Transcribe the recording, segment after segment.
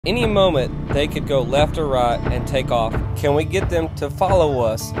Any moment they could go left or right and take off. Can we get them to follow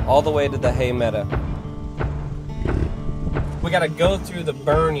us all the way to the hay meadow? We gotta go through the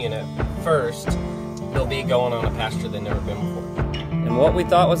burn unit first. They'll be going on a pasture they've never been before. And what we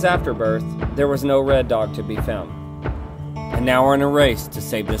thought was afterbirth, there was no red dog to be found. And now we're in a race to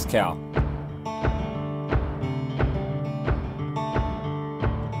save this cow.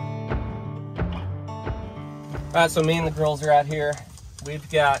 Alright, so me and the girls are out here. We've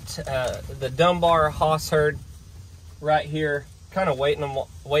got the Dunbar hoss herd right here, kind of waiting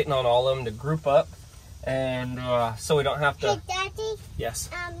on all of them to group up, and so we don't have to. Hey, Daddy. Yes.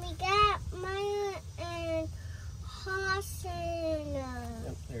 We got Maya and hoss and.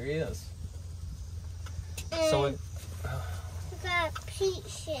 Yep, there he is. And So we got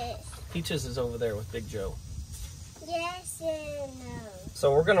Peaches. Peaches is over there with Big Joe. Yes and no.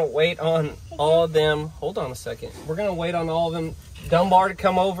 So we're gonna wait on all of them. Hold on a second. We're gonna wait on all of them. Dunbar to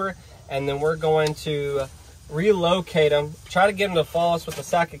come over, and then we're going to relocate them. Try to get them to follow us with a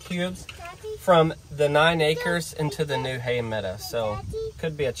sack of cubes from the 9 acres into the new hay meadow. So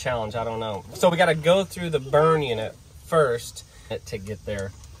could be a challenge. I don't know. So we got to go through the burn unit first to get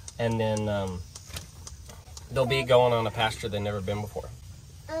there, and then they'll be going on a pasture they've never been before.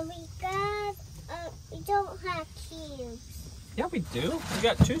 We don't have cubes. Yeah, we do. We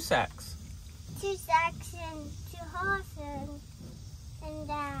got 2 sacks. 2 sacks and 2 horses and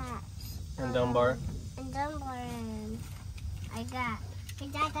that. And Dunbar. And Dunbar and I got.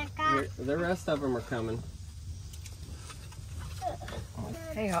 The rest of them are coming.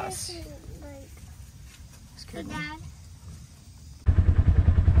 Hey, Hoss.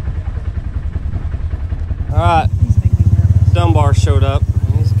 Alright, Dunbar showed up.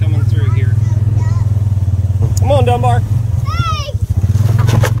 He's coming through here. Come on, Dunbar. Hey!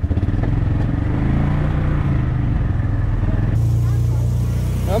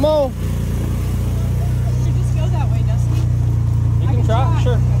 Come on. Should just go that way, Dusty. You can try,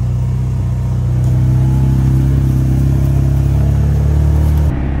 sure.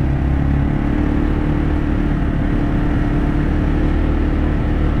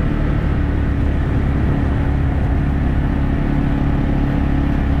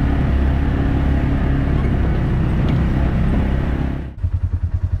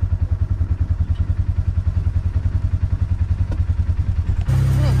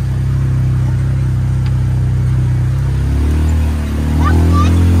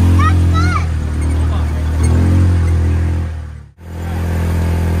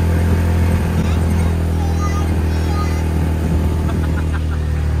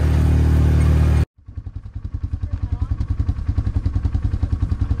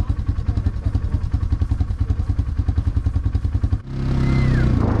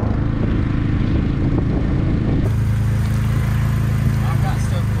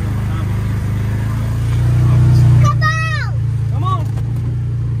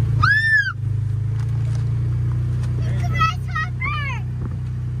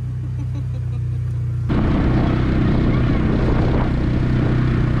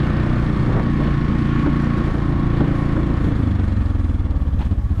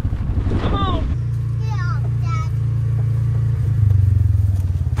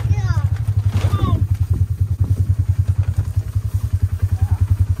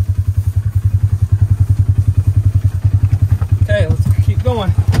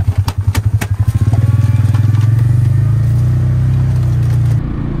 Going.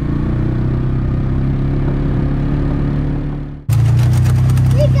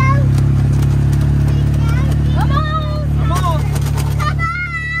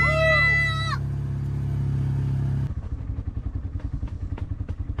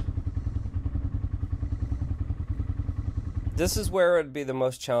 This is where it would be the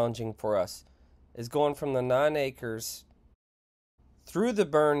most challenging for us, is going from the 9 acres through the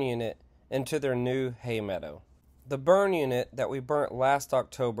burn unit into their new hay meadow. The burn unit that we burnt last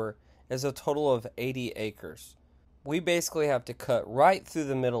October is a total of 80 acres. We basically have to cut right through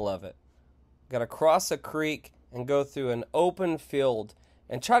the middle of it. Got to cross a creek and go through an open field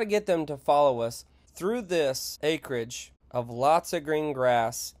and try to get them to follow us through this acreage of lots of green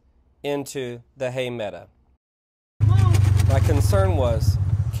grass into the hay meadow. My concern was,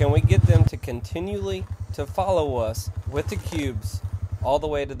 can we get them to continually to follow us with the cubes all the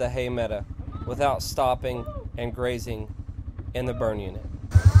way to the hay meadow without stopping and grazing in the burn unit?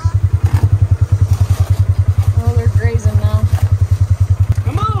 Oh, they're grazing now.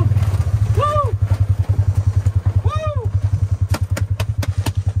 Come on! Woo! Woo!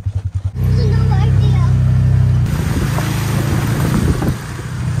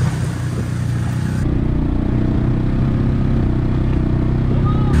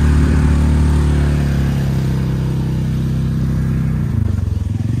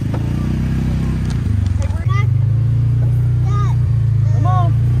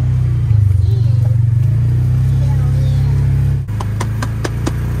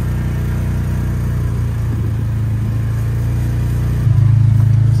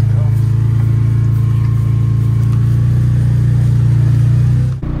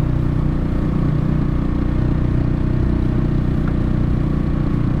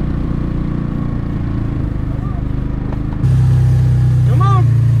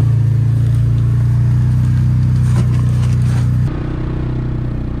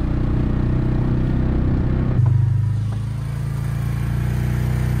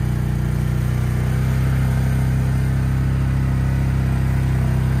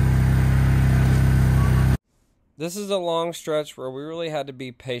 This is a long stretch where we really had to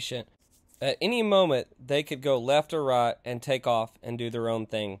be patient. At any moment, they could go left or right and take off and do their own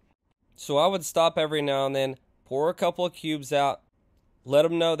thing. So I would stop every now and then, pour a couple of cubes out, let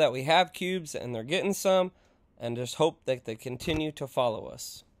them know that we have cubes and they're getting some, and just hope that they continue to follow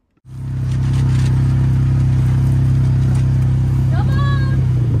us. Come on!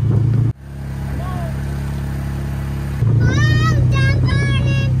 Mom, Dunbar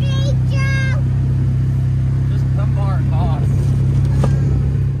and Rachel! Just Dunbar and Hoss.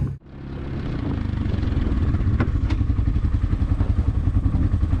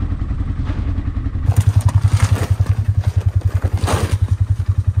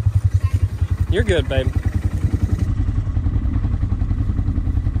 You're good, babe.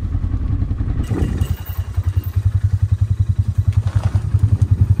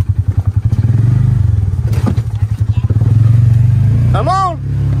 Come on!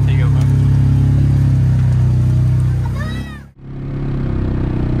 Here you go, bud.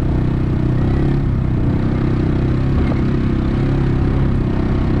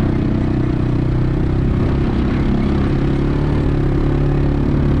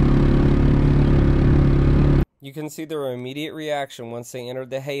 You can see their immediate reaction once they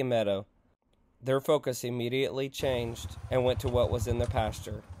entered the hay meadow. Their focus immediately changed and went to what was in the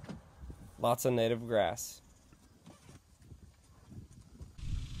pasture. Lots of native grass.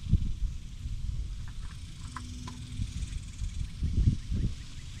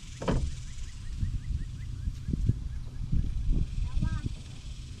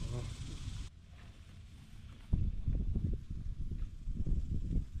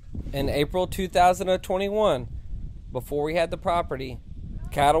 In April 2021, before we had the property,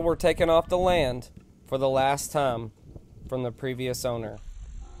 cattle were taken off the land for the last time from the previous owner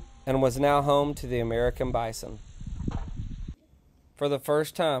and was now home to the American bison. For the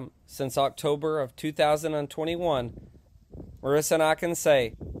first time since October of 2021, Marissa and I can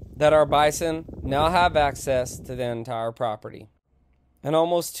say that our bison now have access to the entire property. In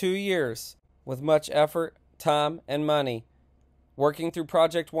almost 2 years, with much effort, time, and money, working through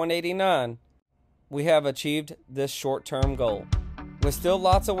Project 189, we have achieved this short-term goal. With still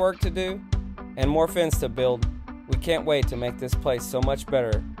lots of work to do and more fence to build, we can't wait to make this place so much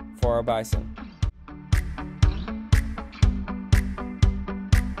better for our bison.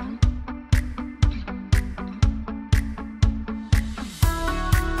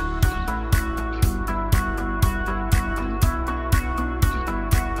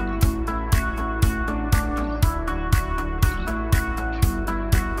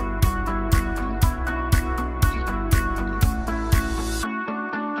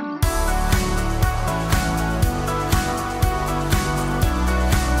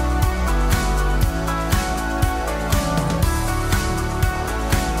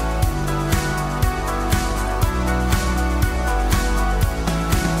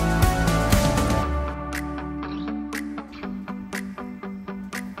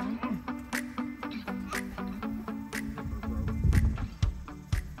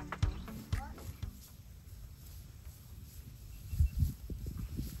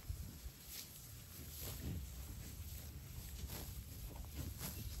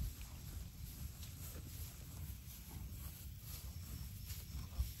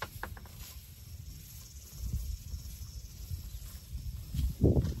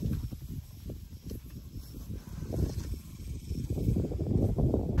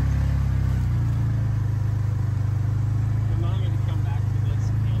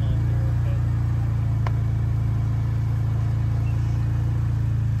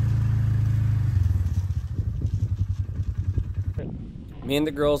 Me and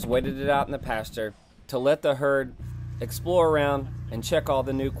the girls waited it out in the pasture to let the herd explore around and check all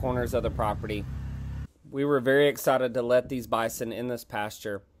the new corners of the property. We were very excited to let these bison in this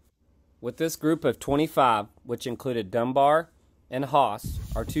pasture. With this group of 25, which included Dunbar and Hoss,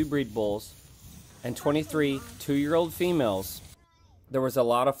 our 2 breed bulls, and 23 2-year-old females, there was a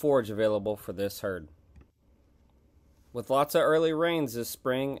lot of forage available for this herd. With lots of early rains this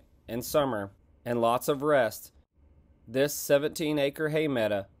spring and summer and lots of rest, this 17-acre hay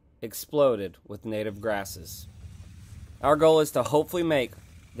meadow exploded with native grasses. Our goal is to hopefully make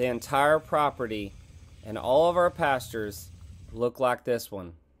the entire property and all of our pastures look like this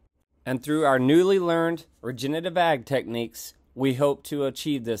one. And through our newly learned regenerative ag techniques, we hope to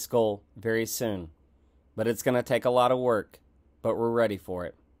achieve this goal very soon. But it's going to take a lot of work, but we're ready for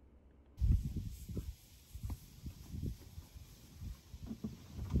it.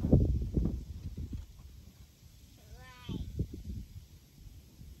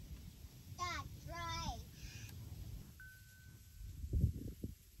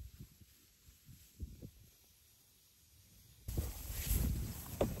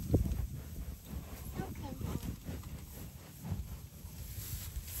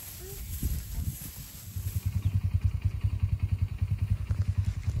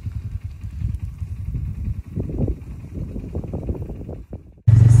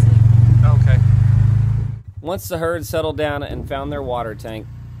 Once the herd settled down and found their water tank,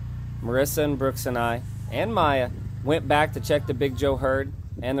 Marissa and Brooks and I, and Maya, went back to check the Big Joe herd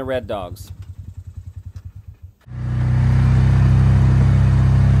and the red dogs.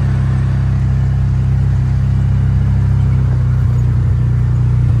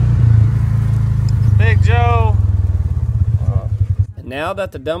 Big Joe! And now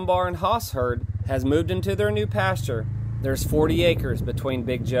that the Dunbar and Haas herd has moved into their new pasture, there's 40 acres between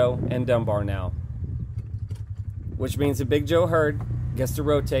Big Joe and Dunbar now, which means the Big Joe herd gets to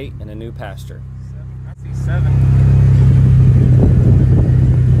rotate in a new pasture. I see 7.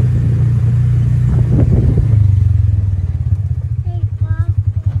 Hey, Mom.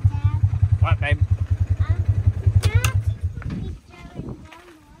 Hey, Dad. What, babe?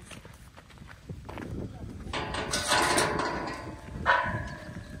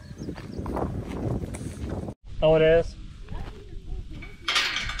 Oh, it is?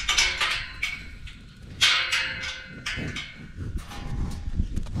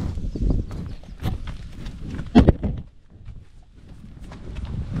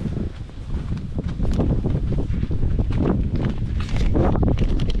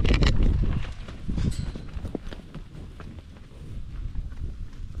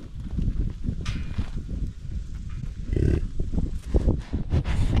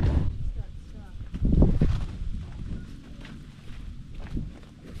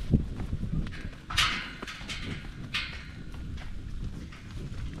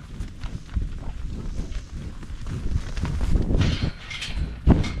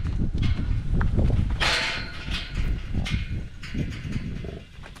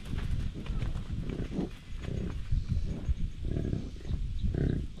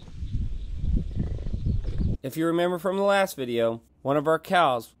 If you remember from the last video, one of our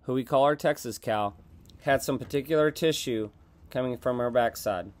cows, who we call our Texas cow, had some particular tissue coming from her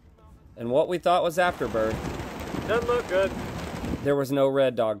backside. And what we thought was afterbirth, doesn't look good. There was no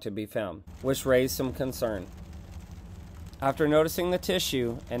red dog to be found, which raised some concern. After noticing the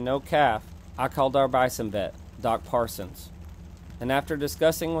tissue and no calf, I called our bison vet, Doc Parsons. And after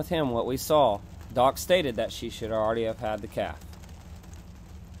discussing with him what we saw, Doc stated that she should already have had the calf.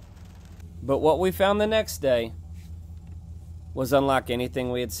 But what we found the next day was unlike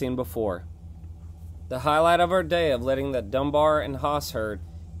anything we had seen before. The highlight of our day of letting the Dunbar and Haas herd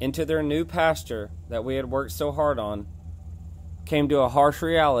into their new pasture that we had worked so hard on came to a harsh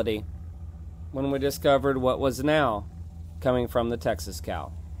reality when we discovered what was now coming from the Texas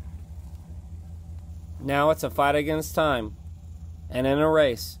cow. Now it's a fight against time and in a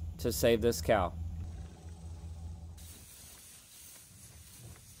race to save this cow.